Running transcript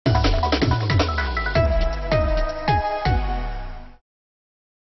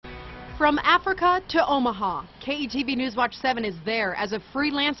From Africa to Omaha, KETV News Watch 7 is there as a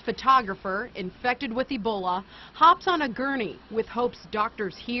freelance photographer infected with Ebola hops on a gurney with hopes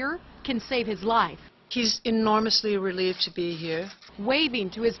doctors here can save his life. He's enormously relieved to be here. Waving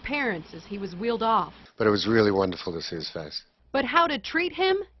to his parents as he was wheeled off. But it was really wonderful to see his face. But how to treat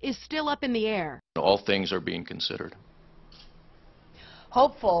him is still up in the air. All things are being considered.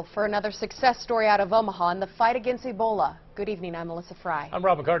 Hopeful for another success story out of Omaha in the fight against Ebola. Good evening, I'm Melissa Fry. I'm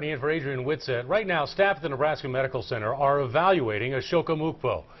Rob McCartney in for Adrian Whitsett. Right now, staff at the Nebraska Medical Center are evaluating Ashoka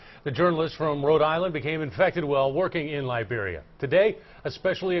Mukpo. The journalist from Rhode Island became infected while working in Liberia. Today, a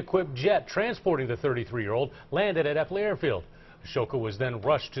specially equipped jet transporting the 33-year-old landed at Eppley Airfield. Ashoka was then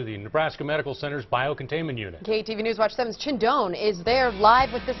rushed to the Nebraska Medical Center's biocontainment unit. KETV News Watch 7's Chin Doan is there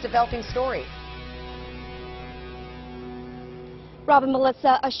live with this developing story. Rob and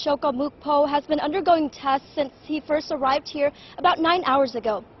Melissa, Ashoka Mukpo has been undergoing tests since he first arrived here about 9 hours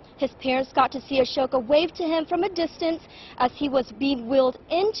ago. His parents got to see Ashoka wave to him from a distance as he was being wheeled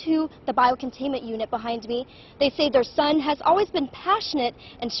into the biocontainment unit behind me. They say their son has always been passionate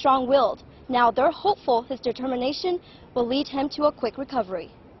and strong-willed. Now they're hopeful his determination will lead him to a quick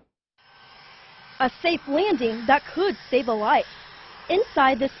recovery. A safe landing that could save a life.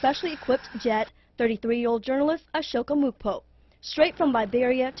 Inside this specially equipped jet, 33-year-old journalist Ashoka Mukpo, straight from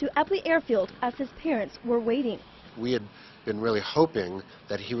Liberia to Eppley Airfield as his parents were waiting. We had been really hoping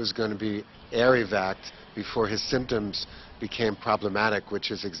that he was going to be air evac'd before his symptoms became problematic, which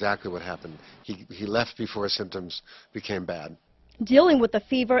is exactly what happened. He left before his symptoms became bad. Dealing with a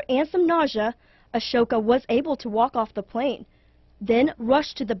fever and some nausea, Ashoka was able to walk off the plane, then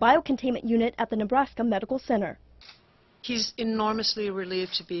rushed to the biocontainment unit at the Nebraska Medical Center. He's enormously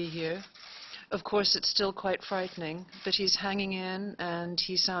relieved to be here. Of course, it's still quite frightening, but he's hanging in and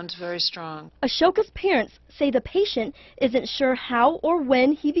he sounds very strong. Ashoka's parents say the patient isn't sure how or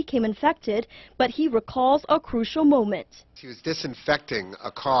when he became infected, but he recalls a crucial moment. He was disinfecting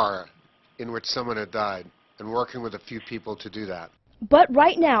a car in which someone had died and working with a few people to do that. But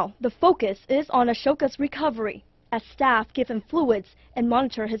right now, the focus is on Ashoka's recovery as staff give him fluids and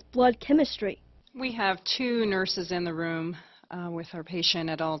monitor his blood chemistry. We have 2 nurses in the room with our patient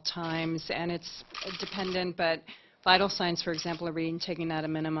at all times, and it's dependent, but vital signs, for example, are being taken at a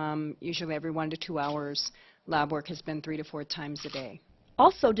minimum, usually every 1 to 2 hours. Lab work has been 3 to 4 times a day.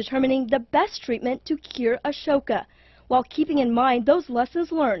 Also determining the best treatment to cure Ashoka, while keeping in mind those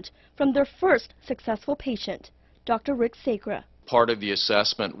lessons learned from their first successful patient, Dr. Rick Sacra. Part of the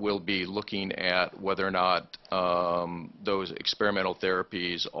assessment will be looking at whether or not those experimental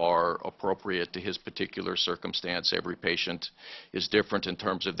therapies are appropriate to his particular circumstance. Every patient is different in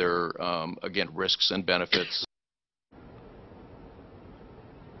terms of their, again, risks and benefits.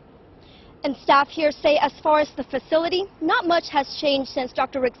 And staff here say as far as the facility, not much has changed since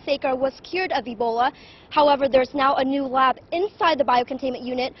Dr. Rick Sacra was cured of Ebola. However, there's now a new lab inside the biocontainment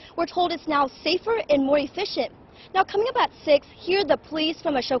unit. We're told it's now safer and more efficient. Now, coming up at 6, hear the pleas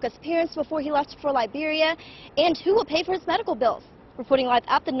from Ashoka's parents before he left for Liberia and who will pay for his medical bills. Reporting live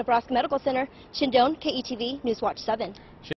at the Nebraska Medical Center, Chin Doan, KETV News Watch 7.